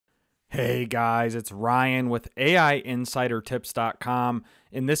Hey guys, it's Ryan with AIinsidertips.com.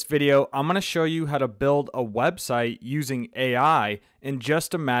 In this video, I'm going to show you how to build a website using AI in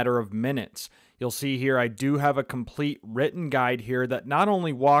just a matter of minutes. You'll see here I do have a complete written guide here that not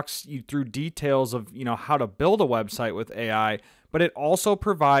only walks you through details of, how to build a website with AI, but it also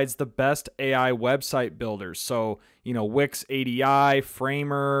provides the best AI website builders. So, Wix ADI,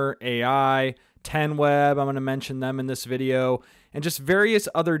 Framer, AI, 10Web, I'm going to mention them in this video, and just various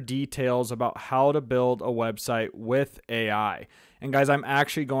other details about how to build a website with AI. And guys, I'm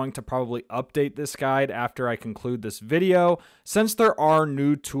actually going to probably update this guide after I conclude this video, since there are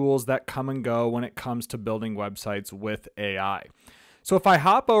new tools that come and go when it comes to building websites with AI. So if I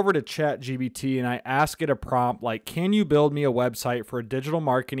hop over to ChatGBT and I ask it a prompt like, can you build me a website for a digital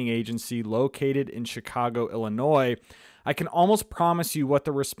marketing agency located in Chicago, Illinois, I can almost promise you what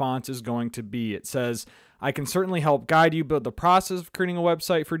the response is going to be. It says, I can certainly help guide you build the process of creating a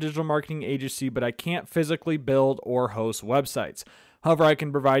website for a digital marketing agency, but I can't physically build or host websites. However, I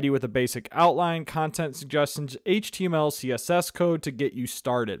can provide you with a basic outline, content suggestions, HTML, CSS code to get you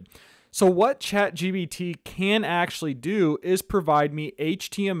started. So what ChatGPT can actually do is provide me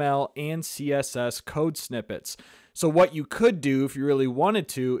HTML and CSS code snippets. So what you could do if you really wanted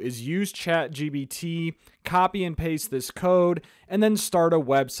to is use ChatGPT, copy and paste this code, and then start a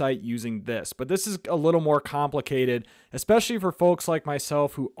website using this. But this is a little more complicated, especially for folks like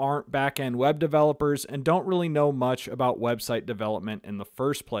myself who aren't back-end web developers and don't really know much about website development in the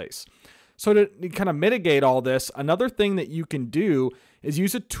first place. So to kind of mitigate all this, another thing that you can do is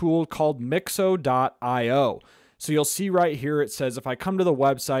use a tool called Mixoio. So you'll see right here, it says if I come to the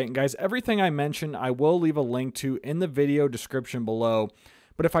website, and guys, everything I mentioned, I will leave a link to in the video description below.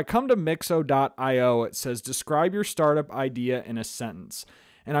 But if I come to Mixoio, it says describe your startup idea in a sentence.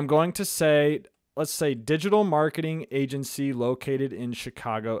 And I'm going to say, let's say digital marketing agency located in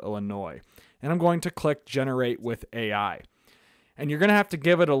Chicago, Illinois. And I'm going to click generate with AI. And you're going to have to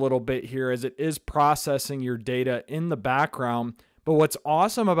give it a little bit here as it is processing your data in the background. But what's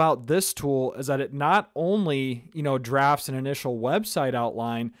awesome about this tool is that it not only, drafts an initial website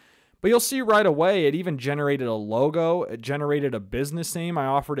outline, but you'll see right away it even generated a logo. It generated a business name. I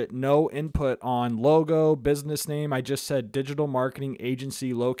offered it no input on logo, business name. I just said digital marketing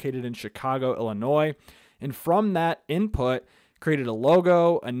agency located in Chicago, Illinois. And from that input, created a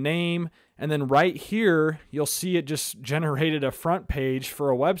logo, a name, and then right here, you'll see it just generated a front page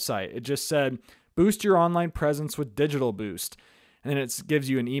for a website. It just said, boost your online presence with Digital Boost. And then it gives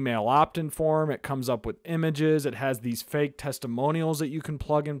you an email opt-in form. It comes up with images. It has these fake testimonials that you can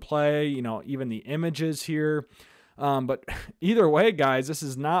plug and play, even the images here. But either way, guys, this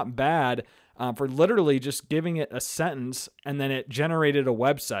is not bad for literally just giving it a sentence and then it generated a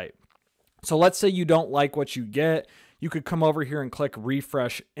website. So let's say you don't like what you get. You could come over here and click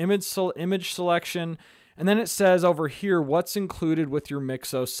refresh image selection. And then it says over here, what's included with your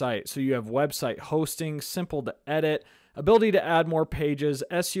Mixo site. So you have website hosting, simple to edit, ability to add more pages,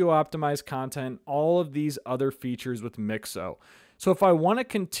 SEO optimized content, all of these other features with Mixo. So if I want to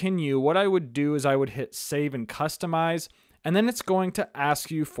continue, what I would do is I would hit save and customize, and then it's going to ask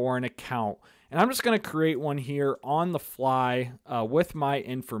you for an account. And I'm just going to create one here on the fly with my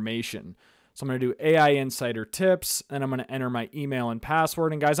information. So I'm going to do AI Insider Tips, and I'm going to enter my email and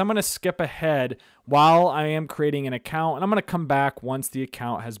password. And guys, I'm going to skip ahead while I am creating an account, and I'm going to come back once the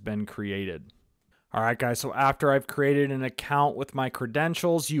account has been created. All right, guys, so after I've created an account with my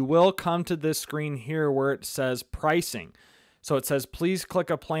credentials, you will come to this screen here where it says pricing. So it says, please click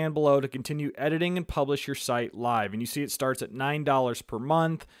a plan below to continue editing and publish your site live. And you see it starts at $9 per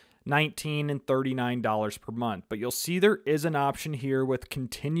month, $19 and $39 per month. But you'll see there is an option here with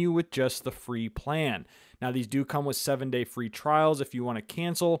continue with just the free plan. Now, these do come with 7-day free trials if you want to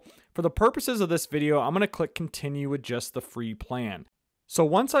cancel. For the purposes of this video, I'm going to click continue with just the free plan. So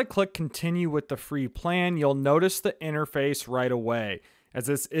once I click continue with the free plan, you'll notice the interface right away, as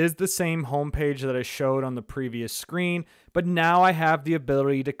this is the same homepage that I showed on the previous screen, but now I have the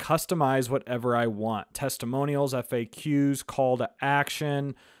ability to customize whatever I want. Testimonials, FAQs, call to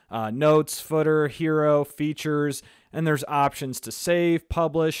action, notes, footer, hero, features, and there's options to save,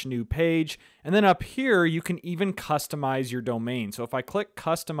 publish, new page, and then up here you can even customize your domain. So if I click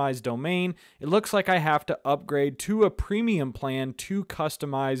customize domain, it looks like I have to upgrade to a premium plan to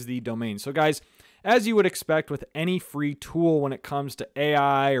customize the domain. So guys, as you would expect with any free tool when it comes to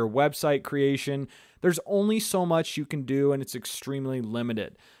AI or website creation, there's only so much you can do and it's extremely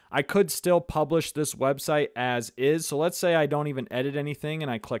limited. I could still publish this website as is. So let's say I don't even edit anything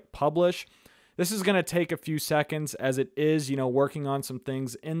and I click publish. This is going to take a few seconds as it is, working on some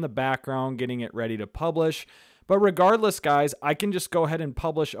things in the background, getting it ready to publish. But regardless, guys, I can just go ahead and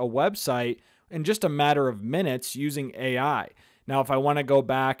publish a website in just a matter of minutes using AI. Now, if I want to go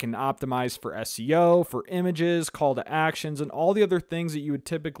back and optimize for SEO, for images, call to actions, and all the other things that you would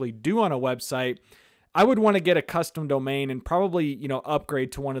typically do on a website, I would want to get a custom domain and probably,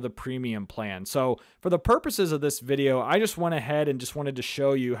 upgrade to one of the premium plans. So for the purposes of this video, I just went ahead and just wanted to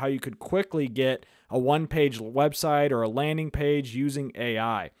show you how you could quickly get a one-page website or a landing page using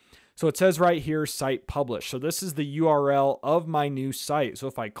AI. So it says right here, site publish. So this is the URL of my new site. So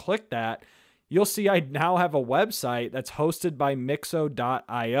if I click that, you'll see I now have a website that's hosted by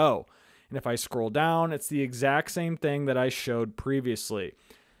Mixoio. And if I scroll down, it's the exact same thing that I showed previously.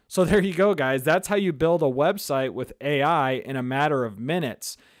 So there you go, guys. That's how you build a website with AI in a matter of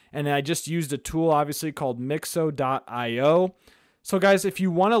minutes. And I just used a tool, obviously, called Mixo.io. So guys, if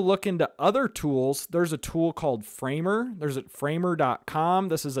you want to look into other tools, there's a tool called Framer. There's at framer.com.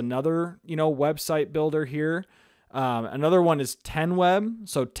 This is another, website builder here. Another one is 10Web.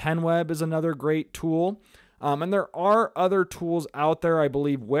 So 10Web is another great tool. And there are other tools out there. I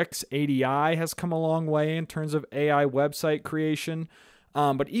believe Wix ADI has come a long way in terms of AI website creation.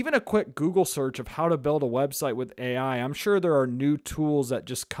 But even a quick Google search of how to build a website with AI, I'm sure there are new tools that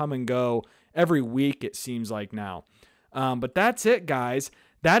just come and go every week, it seems like now. But that's it, guys.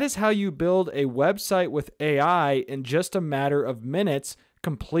 That is how you build a website with AI in just a matter of minutes,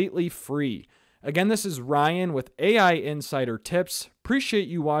 completely free. Again, this is Ryan with AI Insider Tips. Appreciate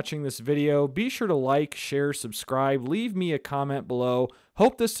you watching this video. Be sure to like, share, subscribe, leave me a comment below.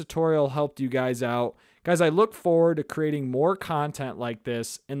 Hope this tutorial helped you guys out. Guys, I look forward to creating more content like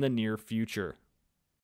this in the near future.